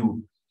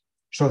GPU.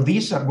 So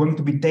these are going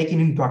to be taken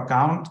into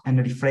account, and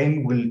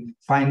ReFrame will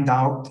find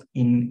out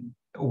in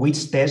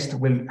which test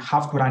will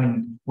have to run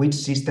in which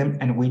system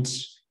and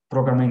which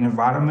programming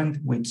environment,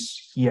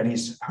 which here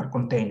is our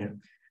container.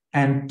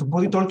 And to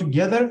put it all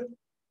together,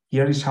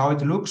 here is how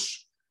it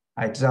looks.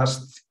 I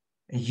just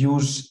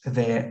use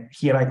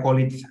here I call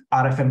it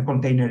RFM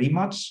container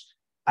image.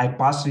 I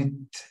pass it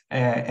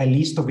a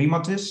list of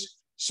images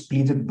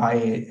split by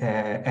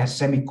a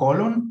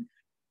semicolon.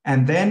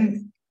 And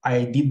then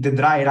I did the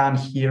dry run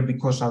here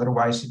because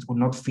otherwise it would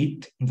not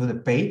fit into the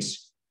page.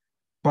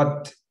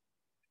 But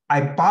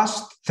I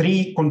passed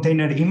 3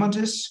 container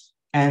images,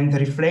 and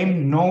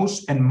ReFrame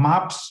knows and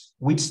maps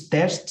which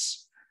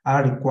tests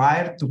are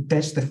required to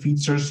test the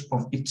features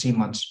of each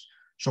image.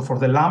 So for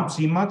the lamps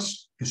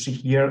image, you see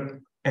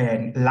here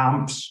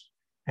lamps.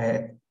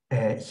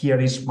 Here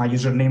is my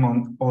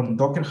username on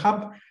Docker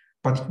Hub,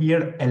 but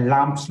here a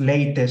lamps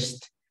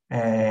latest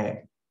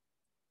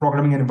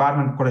programming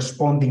environment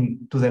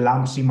corresponding to the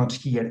lamps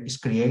image here is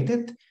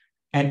created,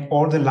 and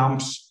all the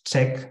lamps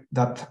check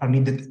that are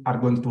needed are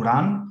going to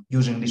run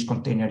using this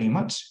container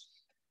image.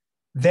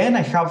 Then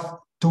I have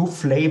 2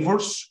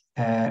 flavors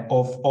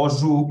of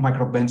OSU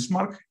micro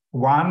benchmark.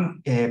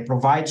 One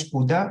provides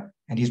CUDA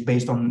and is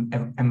based on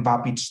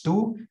MVAPITS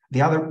 2.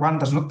 The other one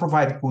does not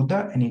provide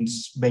CUDA and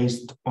it's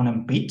based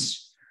on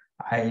MPITS.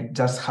 I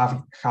just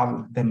have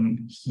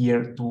them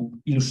here to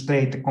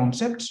illustrate the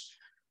concepts.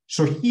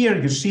 So here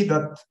you see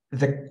that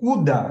the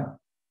CUDA,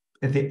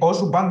 the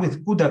OSU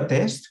bandwidth CUDA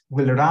test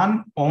will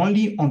run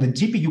only on the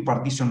GPU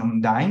partition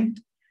on dined,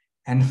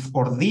 and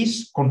for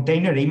these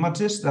container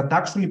images that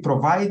actually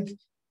provide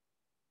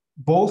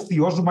both the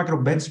OSU micro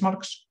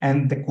benchmarks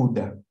and the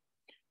CUDA.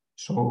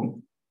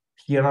 So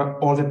here are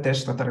all the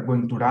tests that are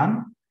going to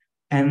run.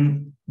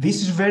 And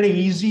this is very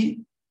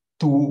easy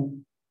to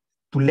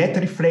let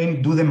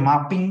ReFrame do the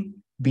mapping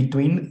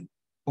between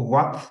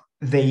what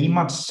the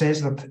image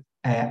says that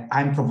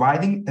I'm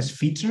providing as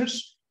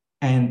features,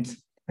 and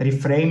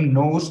ReFrame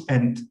knows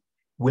and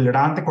will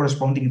run the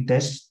corresponding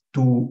tests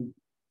to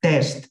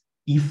test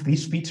if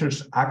these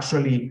features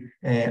actually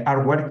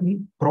are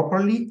working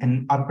properly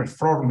and are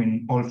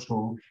performing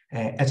also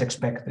as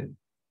expected.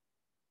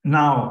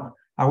 Now,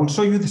 I will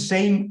show you the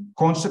same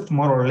concept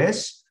more or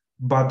less,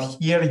 but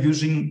here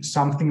using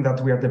something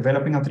that we are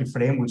developing at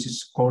ReFrame, which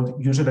is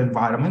called user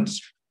environments.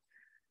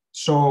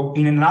 So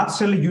in a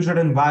nutshell, user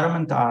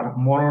environment are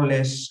more or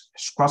less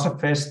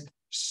SquashFest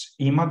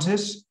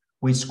images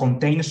which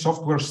contain a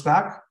software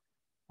stack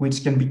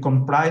which can be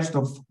comprised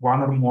of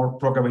one or more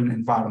programming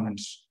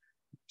environments.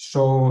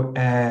 So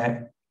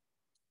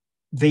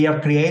they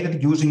are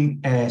created using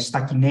a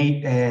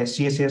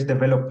CSS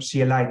developed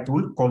CLI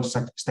tool called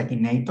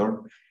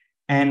Stackinator.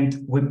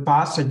 And we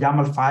pass a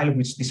YAML file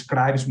which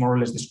describes more or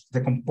less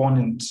the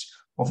components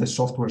of the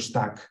software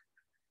stack.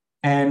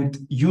 And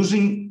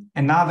using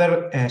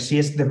another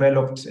CS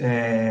developed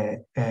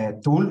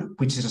tool,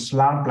 which is a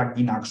Slurm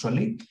plugin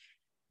actually,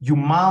 you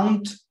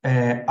mount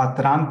at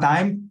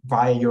runtime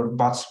via your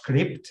batch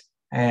script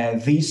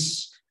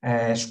this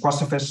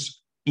SquashFS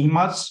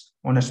image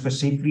on a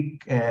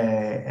specific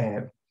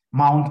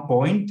mount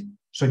point,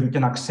 so you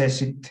can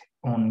access it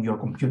on your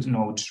compute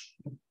nodes.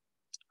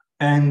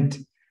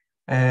 And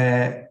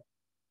the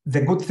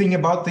good thing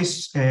about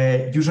this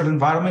user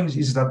environment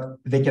is that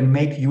they can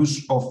make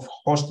use of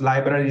host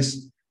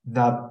libraries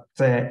that,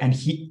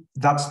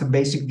 that's the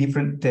basic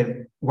difference,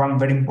 one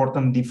very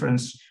important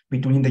difference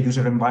between the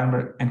user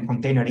environment and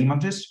container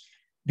images,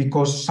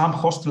 because some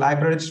host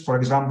libraries, for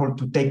example,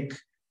 to take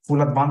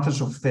full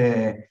advantage of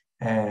the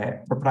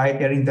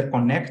proprietary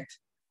interconnect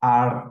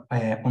are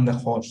on the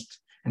host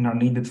and are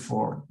needed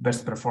for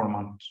best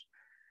performance.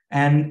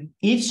 And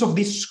each of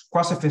these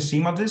SquashFS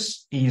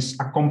images is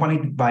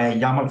accompanied by a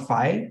YAML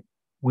file,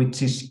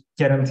 which is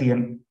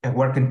currently a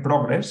work in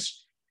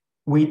progress,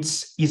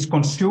 which is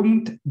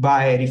consumed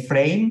by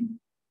ReFrame.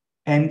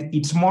 And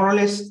it's more or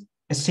less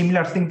a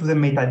similar thing to the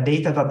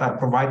metadata that are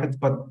provided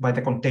by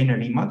the container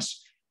image.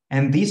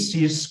 And this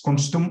is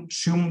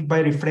consumed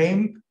by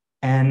ReFrame,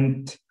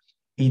 and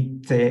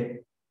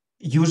it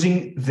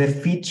using the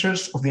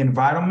features of the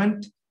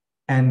environment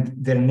and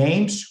their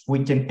names,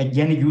 we can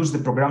again use the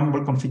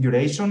programmable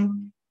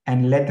configuration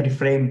and let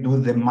ReFrame do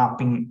the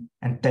mapping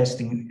and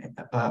testing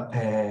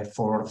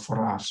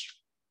for us.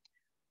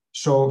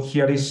 So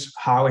here is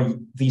how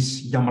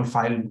this YAML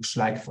file looks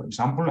like. For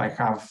example, I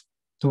have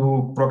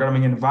two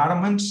programming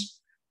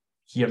environments.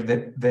 Here,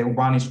 the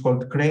one is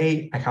called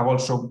Cray. I have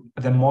also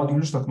the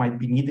modules that might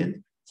be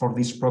needed for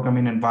this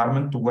programming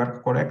environment to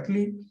work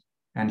correctly.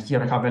 And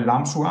here I have a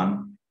LAMPS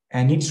one,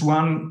 and each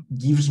one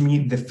gives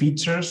me the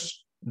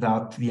features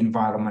that the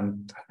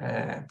environment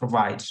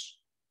provides.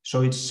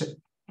 So it's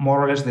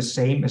more or less the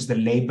same as the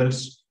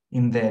labels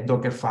in the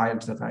Docker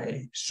files that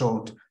I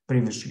showed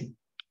previously.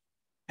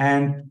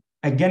 And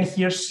again,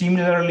 here,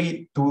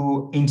 similarly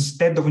to,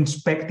 instead of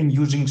inspecting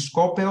using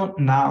Scopeo,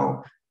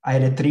 now I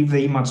retrieve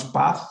the image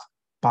path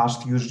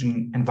passed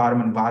using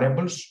environment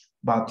variables,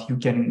 but you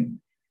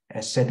can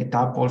set it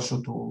up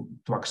also to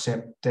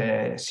accept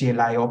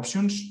CLI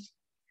options.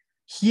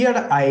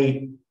 Here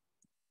I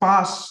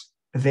pass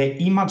the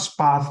image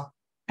path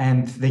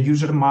and the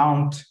user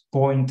mount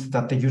point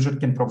that the user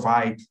can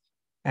provide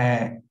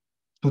to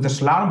the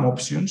Slurm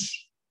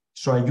options.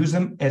 So I use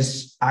them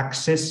as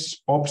access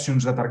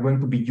options that are going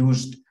to be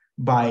used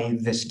by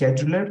the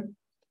scheduler.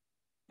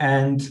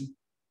 And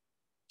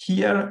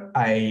here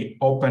I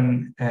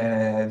open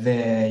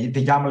the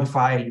YAML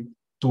file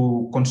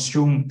to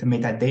consume the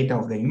metadata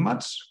of the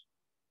image.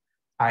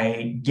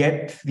 I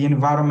get the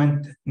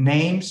environment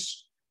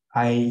names.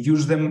 I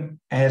use them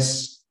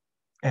as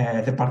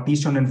the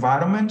partition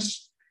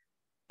environments,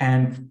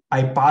 and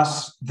I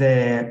pass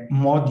the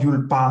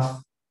module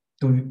path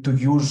to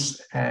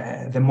use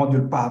the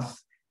module path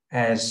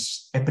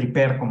as a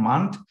prepare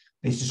command.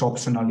 This is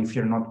optional if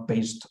you're not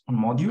based on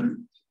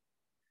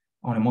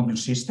a module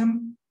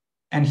system.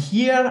 And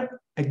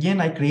here,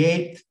 again, I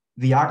create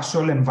the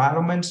actual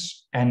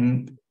environments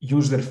and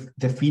use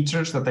the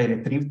features that I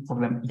retrieved for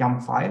the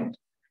YAML file.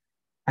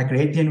 I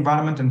create the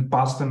environment and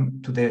pass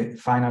them to the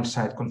final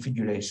site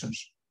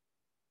configurations.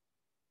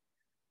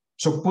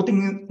 So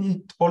putting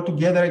it all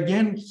together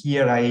again,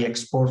 here I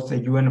export the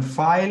UN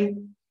file,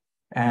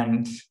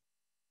 and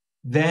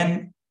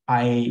then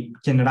I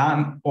can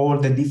run all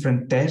the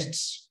different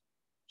tests.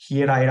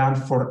 Here I run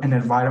for an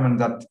environment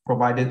that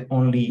provided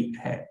only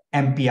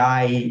an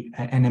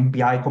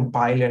MPI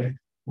compiler,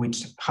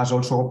 which has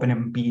also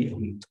OpenMP,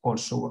 and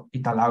also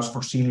it allows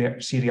for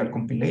serial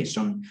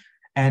compilation,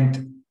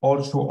 and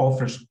also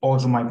offers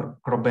also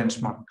micro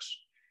benchmarks.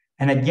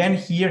 And again,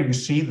 here you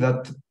see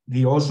that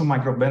the also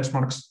micro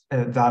benchmarks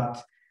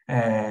that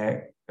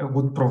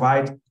would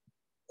provide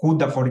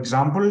CUDA, for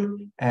example,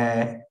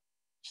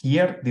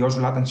 here the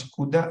also latency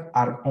CUDA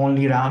are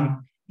only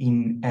run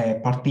in a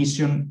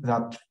partition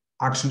that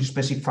actually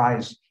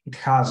specifies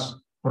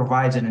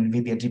provides an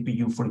NVIDIA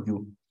GPU for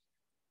you.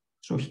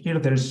 So here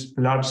there's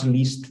a large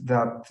list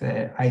that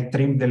I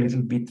trimmed a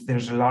little bit.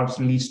 There's a large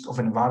list of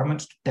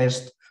environments to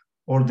test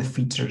all the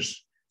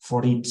features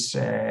for each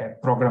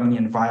programming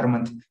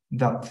environment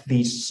that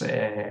this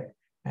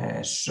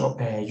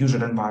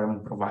user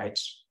environment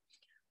provides.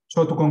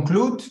 So to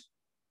conclude,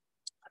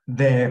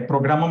 the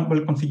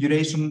programmable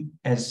configuration,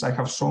 as I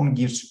have shown,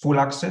 gives full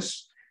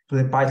access to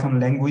the Python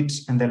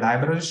language and the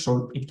libraries,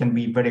 so it can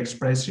be very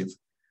expressive.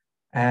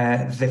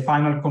 The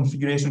final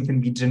configuration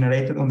can be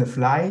generated on the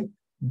fly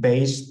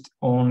based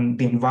on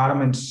the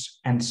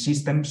environments and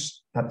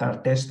systems that are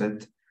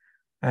tested.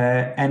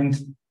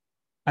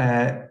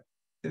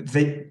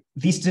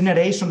 This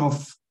generation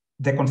of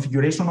the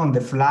configuration on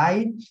the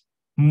fly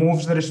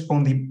moves the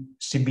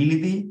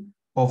responsibility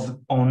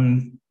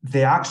on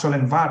the actual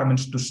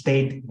environments to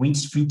state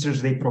which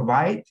features they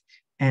provide,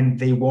 and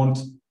they want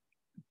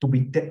to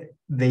be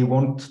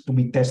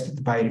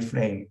tested by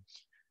ReFrame.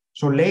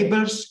 So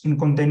labels in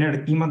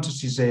container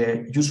images is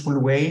a useful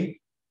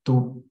way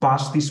to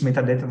pass this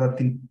metadata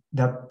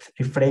that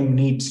ReFrame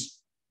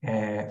needs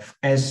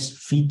as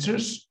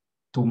features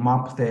to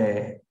map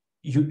the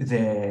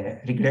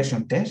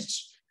regression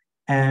tests.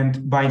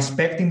 And by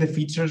inspecting the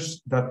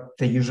features that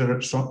the user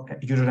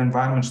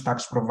environment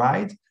stacks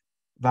provide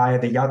via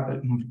the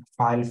YAML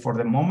file for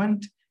the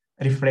moment,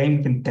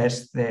 ReFrame can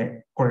test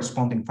the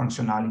corresponding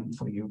functionality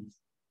for you.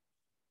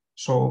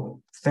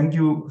 So thank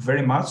you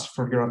very much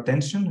for your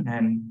attention,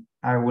 and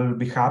I will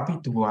be happy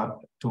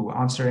to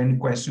answer any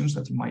questions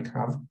that you might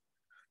have.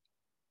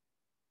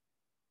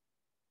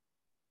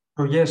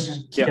 So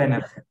yes,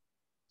 Kenneth.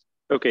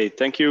 Okay,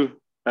 thank you,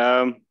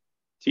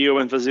 Theo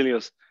and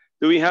Vasilios.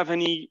 Do we have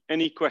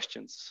any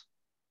questions?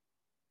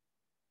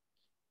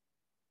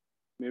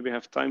 Maybe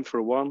have time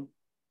for one.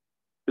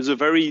 It's a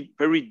very,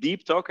 very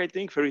deep talk, I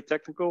think, very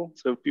technical.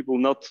 So people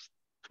not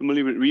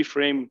familiar with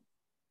ReFrame,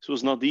 this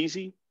was not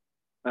easy.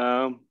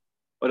 Yeah,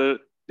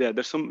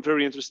 there's some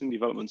very interesting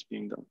developments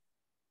being done.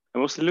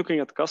 I'm mostly looking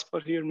at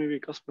Caspar here. Maybe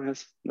Caspar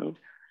has, no?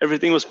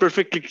 Everything was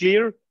perfectly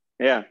clear?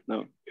 Yeah,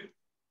 no.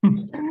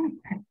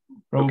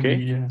 Probably, okay.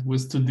 Yeah, it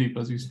was too deep,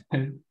 as you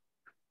said.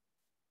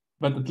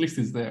 But at least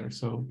it's there,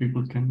 so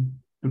people can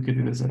look at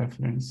it as a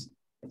reference.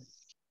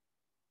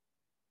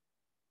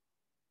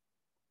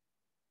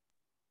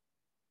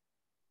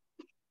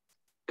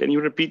 Can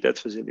you repeat that,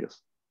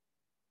 Vasilios?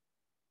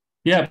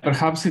 Yeah,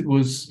 perhaps it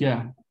was,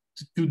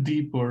 too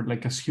deep, or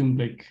like assumed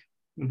like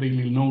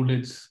really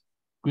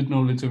good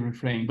knowledge of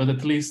ReFrame, but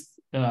at least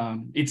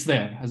it's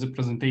there as a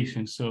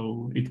presentation,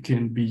 so it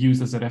can be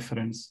used as a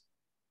reference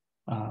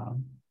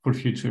for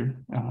future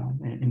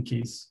in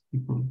case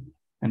people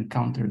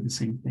encounter the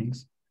same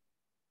things.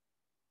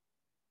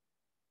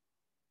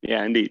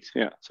 Yeah, indeed.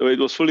 Yeah. So it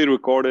was fully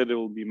recorded. It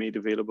will be made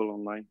available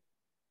online.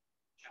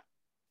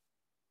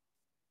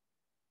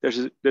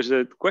 There's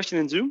a question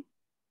in Zoom.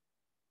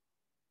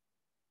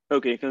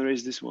 Okay, I can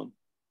raise this one.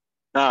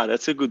 Ah,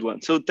 that's a good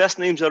one. So test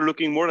names are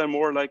looking more and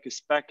more like a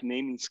spec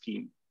naming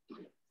scheme.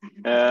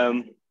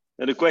 And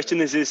the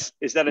question is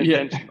that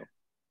intentional?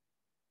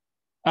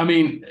 I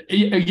mean,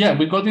 yeah,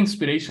 we got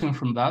inspiration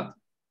from that.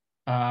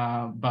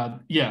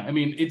 But yeah, I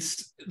mean,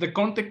 the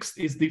context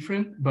is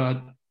different,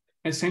 but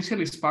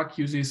essentially Spark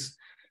uses,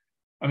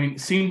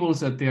 symbols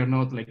that they are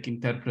not like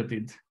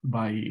interpreted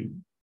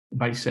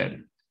by shell.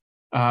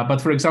 But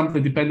for example, the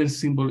dependency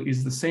symbol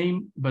is the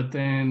same, but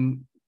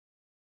then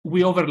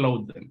we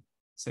overload them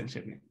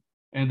essentially.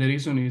 And the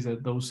reason is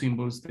that those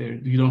symbols there,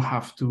 you don't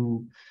have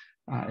to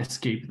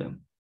escape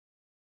them.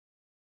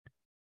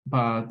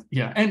 But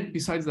yeah, and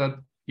besides that,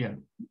 yeah,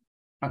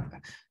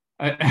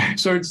 I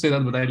sorry to say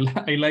that, but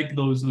I like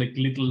those like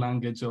little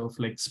language of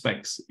like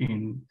specs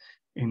in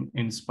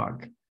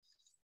Spark.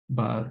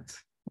 But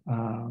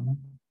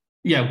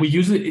yeah, we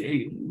use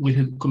it with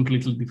a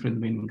completely different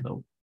meaning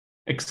though,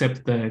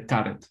 except the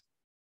caret.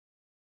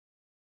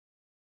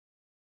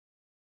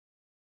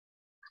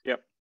 Yeah.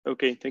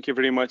 Okay. Thank you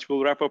very much.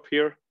 We'll wrap up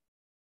here.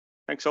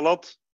 Thanks a lot.